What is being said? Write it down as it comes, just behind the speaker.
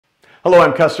Hello,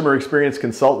 I'm customer experience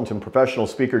consultant and professional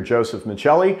speaker Joseph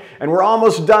Michelli, and we're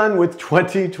almost done with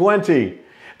 2020.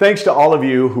 Thanks to all of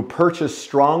you who purchased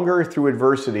Stronger Through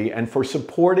Adversity and for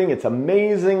supporting its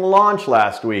amazing launch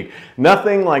last week.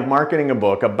 Nothing like marketing a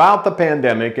book about the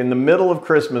pandemic in the middle of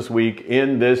Christmas week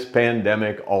in this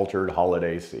pandemic-altered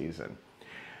holiday season.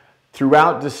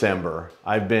 Throughout December,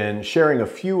 I've been sharing a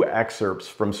few excerpts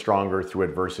from Stronger Through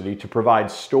Adversity to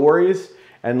provide stories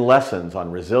and lessons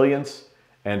on resilience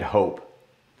and hope.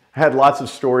 I had lots of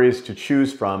stories to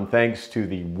choose from thanks to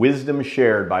the wisdom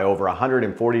shared by over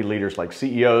 140 leaders like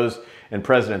CEOs and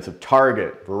presidents of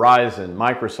Target, Verizon,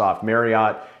 Microsoft,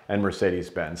 Marriott, and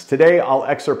Mercedes-Benz. Today, I'll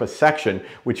excerpt a section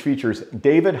which features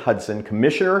David Hudson,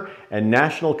 Commissioner and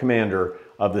National Commander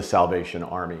of the Salvation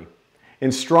Army.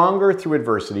 In Stronger Through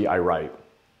Adversity, I write,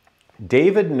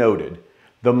 David noted,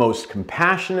 the most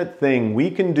compassionate thing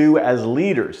we can do as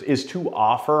leaders is to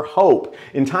offer hope.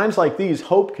 In times like these,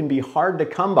 hope can be hard to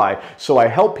come by, so I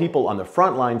help people on the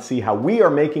front line see how we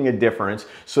are making a difference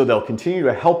so they'll continue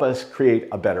to help us create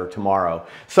a better tomorrow.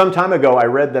 Some time ago, I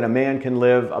read that a man can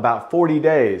live about 40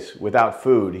 days without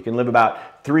food. He can live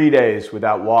about 3 days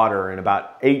without water and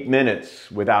about 8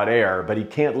 minutes without air, but he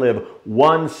can't live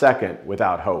 1 second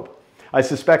without hope. I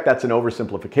suspect that's an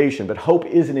oversimplification, but hope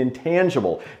is an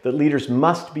intangible that leaders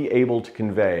must be able to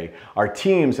convey. Our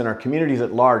teams and our communities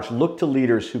at large look to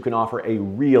leaders who can offer a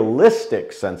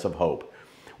realistic sense of hope.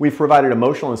 We've provided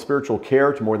emotional and spiritual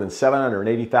care to more than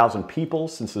 780,000 people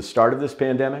since the start of this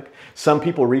pandemic. Some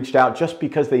people reached out just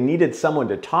because they needed someone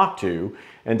to talk to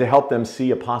and to help them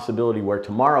see a possibility where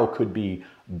tomorrow could be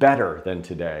better than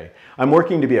today. I'm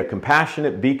working to be a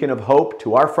compassionate beacon of hope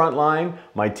to our front line,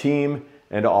 my team,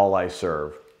 and all I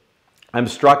serve. I'm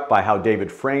struck by how David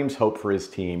frames hope for his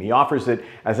team. He offers it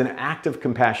as an act of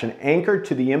compassion anchored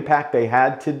to the impact they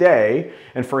had today.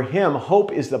 And for him,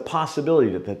 hope is the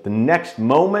possibility that the next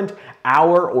moment,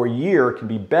 hour, or year can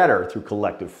be better through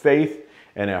collective faith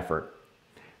and effort.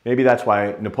 Maybe that's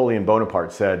why Napoleon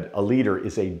Bonaparte said, a leader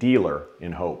is a dealer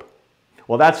in hope.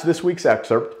 Well, that's this week's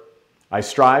excerpt. I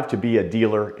strive to be a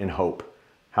dealer in hope.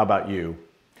 How about you?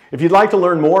 If you'd like to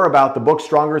learn more about the book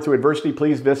Stronger Through Adversity,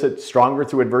 please visit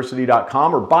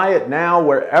strongerthroughadversity.com or buy it now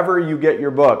wherever you get your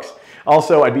books.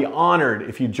 Also, I'd be honored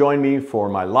if you join me for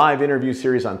my live interview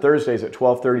series on Thursdays at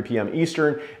 12:30 p.m.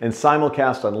 Eastern and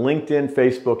simulcast on LinkedIn,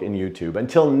 Facebook, and YouTube.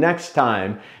 Until next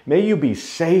time, may you be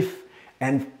safe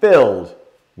and filled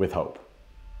with hope.